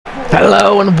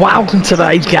Hello and welcome to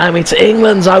today's game. It's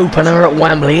England's opener at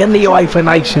Wembley in the UEFA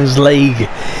Nations League,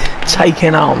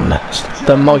 taking on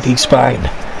the mighty Spain.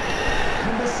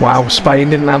 Wow, Spain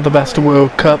didn't have the best of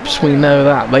World Cups, we know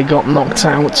that. They got knocked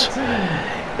out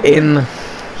in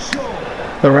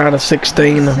the round of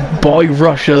 16 by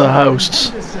Russia, the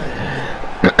hosts.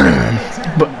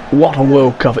 But what a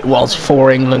World Cup it was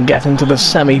for England, getting to the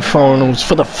semi-finals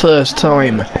for the first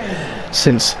time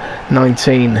since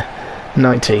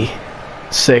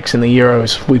 1996 in the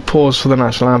Euros. We pause for the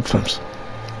national anthems.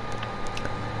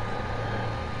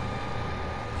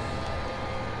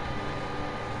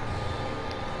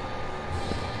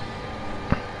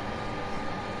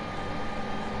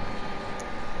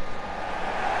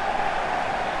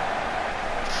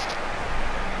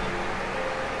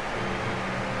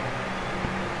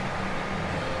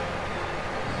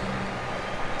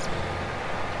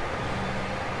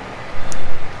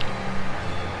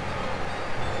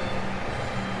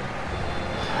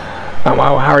 And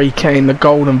wow, Harry Kane, the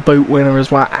Golden Boot winner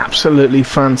as well. Absolutely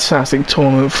fantastic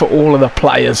tournament for all of the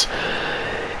players.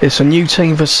 It's a new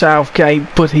team for Southgate,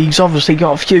 but he's obviously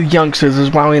got a few youngsters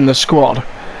as well in the squad.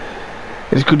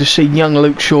 It's good to see young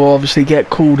Luke Shaw obviously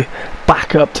get called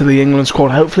back up to the England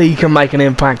squad. Hopefully he can make an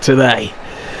impact today.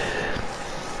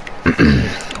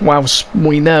 Well,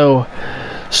 we know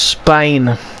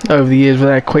Spain over the years with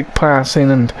their quick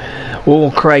passing and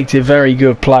all creative, very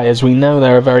good players. We know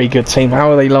they're a very good team. How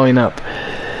will they line up?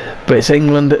 But it's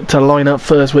England to line up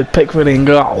first with Pickford in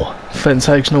goal.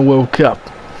 Sensational World Cup.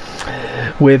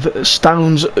 With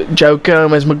Stones, Joe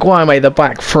Gomez, Maguire made the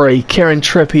back three. Kieran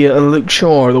Trippier and Luke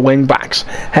Shaw are the wing backs.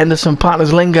 Henderson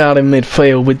partners Lingard in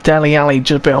midfield with Dele Alli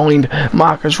just behind.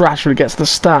 Marcus Rashford gets the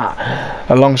start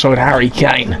alongside Harry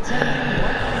Kane.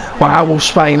 Well, how will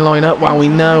Spain line up? Well, we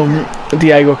know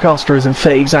Diego Costa isn't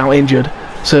fit, he's out injured.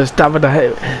 So it's David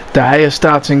De Gea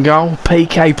starts in goal.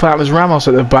 PK partners Ramos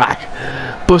at the back.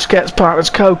 Busquets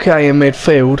partners Koke in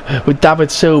midfield with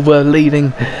David Silva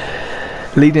leading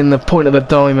the point of the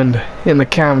diamond in the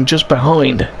cam just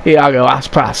behind Iago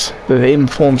Aspas, the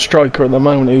informed striker at the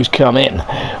moment who's come in,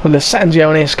 with Asensio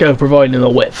and Isco providing the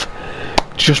width.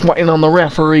 Just waiting on the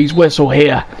referee's whistle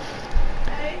here.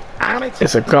 And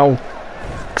it's a goal.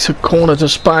 It's a corner to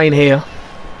Spain here.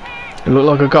 It looked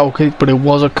like a goal kick, but it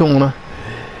was a corner.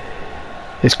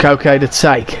 It's Koke to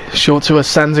take. Short to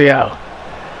Asensio.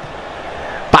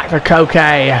 Back to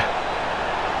Koke.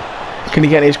 Can he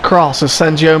get his cross?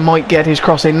 Asensio might get his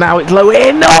cross in. Now it's low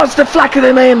in. No, it's deflected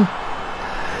him in.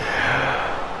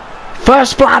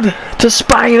 First blood to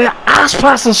Spain.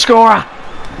 Aspas the scorer.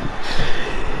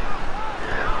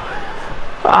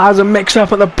 There's a mix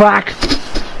up at the back.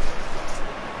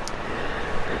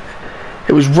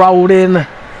 It was rolled in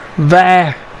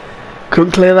there.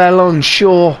 Couldn't clear their line,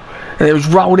 sure. And it was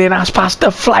rolled in. Aspas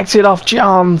deflected off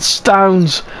John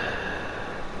Stones.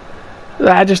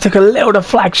 There just took a little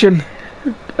deflection.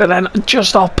 And then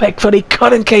just off Pickford, he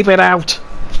couldn't keep it out.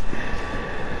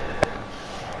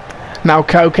 Now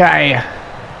Koke.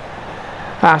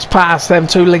 Aspas, them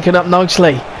two linking up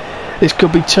nicely. This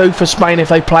could be two for Spain if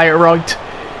they play it right.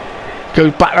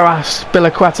 Goes back to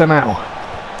Aspilicueta now.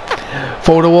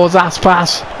 Forward towards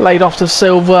Aspas, laid off to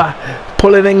Silva,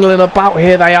 pulling England about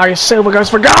here. They are. Silva goes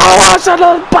for goal. Oh, it's a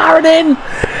little Barron in.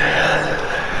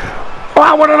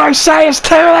 Well, what did I say? It's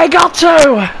two. They got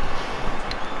two.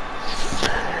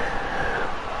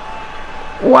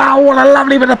 Wow, what a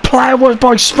lovely bit of play it was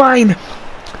by Spain.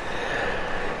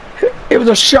 It was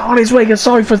a shot on his weaker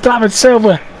side for David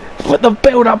Silva, but the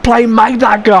build-up play made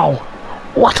that goal.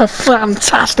 What a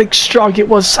fantastic strike! It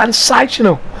was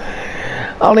sensational.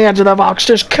 On the edge of the box,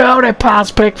 just curled it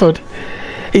past Pickford.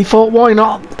 He thought, why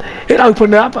not? It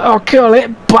opened up, I'll curl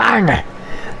it, bang!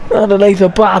 Underneath the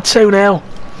bar, 2-0.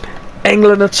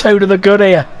 England are 2 to the good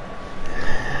here.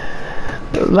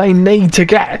 They need to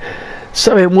get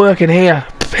something working here.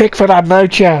 Pickford had no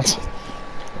chance.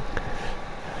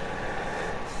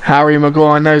 Harry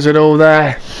Maguire knows it all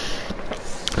there.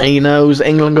 He knows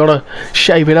England got to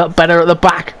shape it up better at the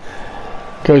back.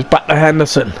 Goes back to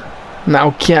Henderson. Now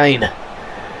Kane.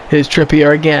 Here's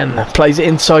Trippier again. Plays it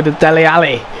inside of Dele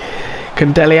Alli.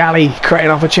 Can Dele Alli create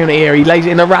an opportunity here? He lays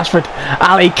it into Rashford.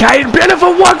 Ali Kane.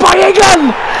 Beautiful work by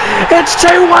England. It's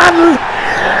 2-1.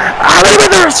 Ali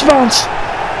with the response.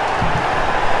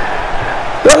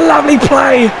 The lovely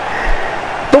play.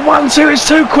 The 1-2 is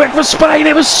too quick for Spain.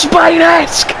 It was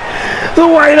Spain-esque. The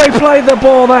way they played the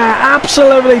ball there.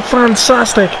 Absolutely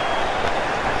fantastic.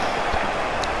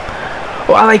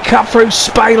 Well, they cut through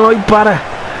Spain like butter.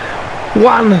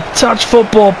 One touch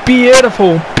football,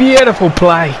 beautiful, beautiful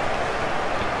play.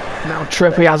 Now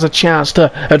Trippier has a chance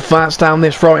to advance down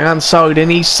this right hand side,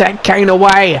 and he sent Kane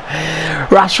away.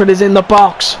 Rashford is in the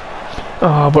box.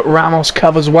 Oh, but Ramos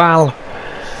covers well.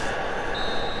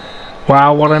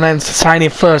 Wow, what an entertaining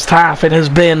first half it has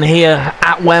been here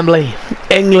at Wembley.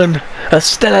 England are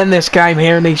still in this game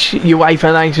here in the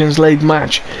UEFA Nations League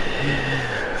match.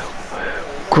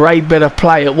 Great bit of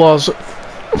play it was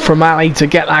from Ali to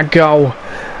get that goal,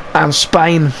 and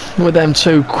Spain with them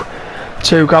two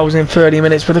goals in 30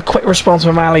 minutes with a quick response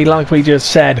from Ali, like we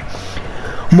just said.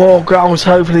 More goals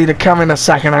hopefully to come in the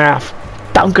second half.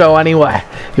 Don't go anywhere.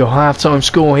 Your half-time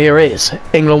score here is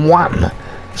England 1,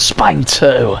 Spain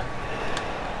 2.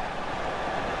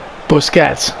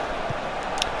 Busquets.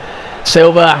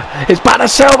 Silva. It's back to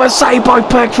Silva, saved by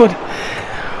Pickford.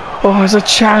 Oh, there's a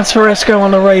chance for Isco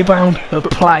on the rebound. The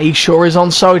play sure is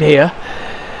onside here.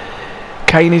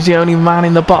 Kane is the only man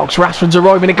in the box. Rashford's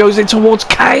arriving. It goes in towards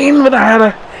Kane with a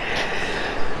header.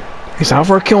 He's out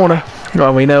for a corner.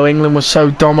 Well, we know England was so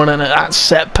dominant at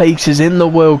set pieces in the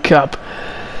World Cup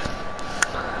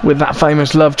with that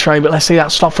famous love train. But let's see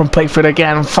that stop from Pickford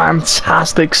again.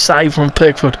 Fantastic save from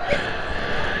Pickford.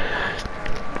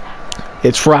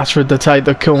 It's Rashford to take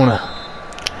the corner.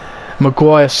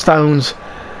 Maguire, Stones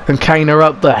and Kane are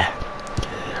up there.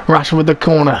 Rashford with the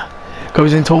corner.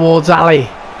 Goes in towards Ali.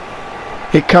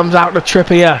 It comes out to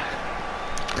Trippier.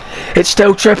 It's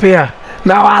still Trippier.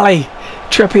 Now Ali.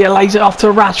 Trippier lays it off to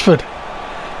Rashford.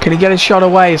 Can he get his shot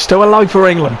away? It's still alive for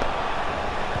England.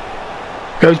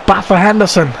 Goes back for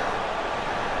Henderson.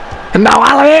 And now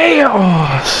Ali.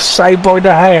 Oh, saved by De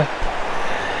Gea.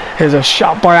 Here's a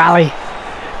shot by Ali.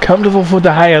 Comfortable for De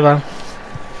Gea though.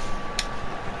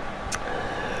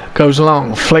 Goes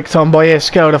long, flicked on by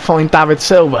Isco to find David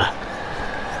Silva.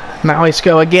 Now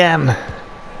Isco again.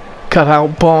 Cut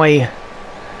out by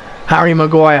Harry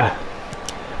Maguire.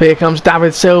 Here comes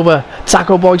David Silva.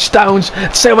 Tackled by Stones.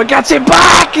 Silva gets it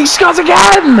back. He scores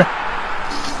again.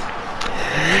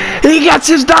 He gets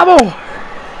his double.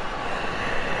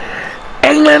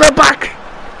 England are back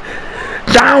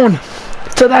down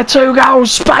to their 2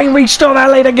 goals. Spain restore their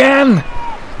lead again.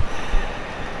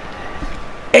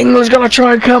 England's got to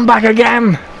try and come back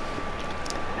again.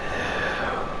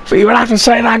 But you would have to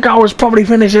say that goal was probably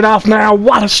finished it off now.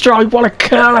 What a strike, what a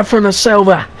curler from the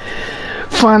Silva.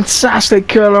 Fantastic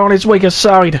curler on his weaker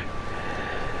side.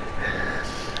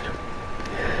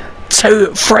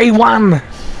 3-1.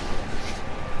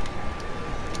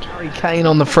 Harry Kane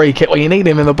on the free kick. Well, you need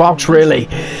him in the box really.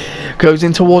 Goes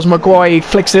in towards Maguire, he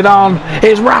flicks it on.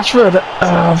 Here's Rashford.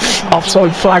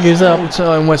 Offside flag is up.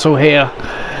 Time whistle here.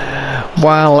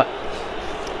 While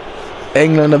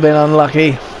England have been unlucky,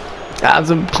 it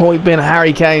hasn't quite been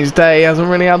Harry Kane's day. He hasn't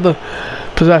really had the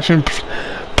possession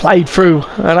played through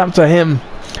and up to him.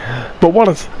 But what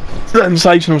a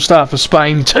sensational start for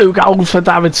Spain. 2 goals for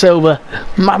David Silva.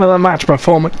 Man of the match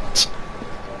performance.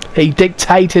 He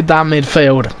dictated that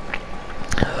midfield.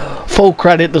 Full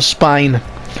credit to Spain.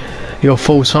 Your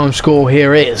full-time score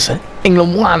here is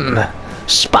England 1,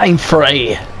 Spain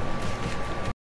 3.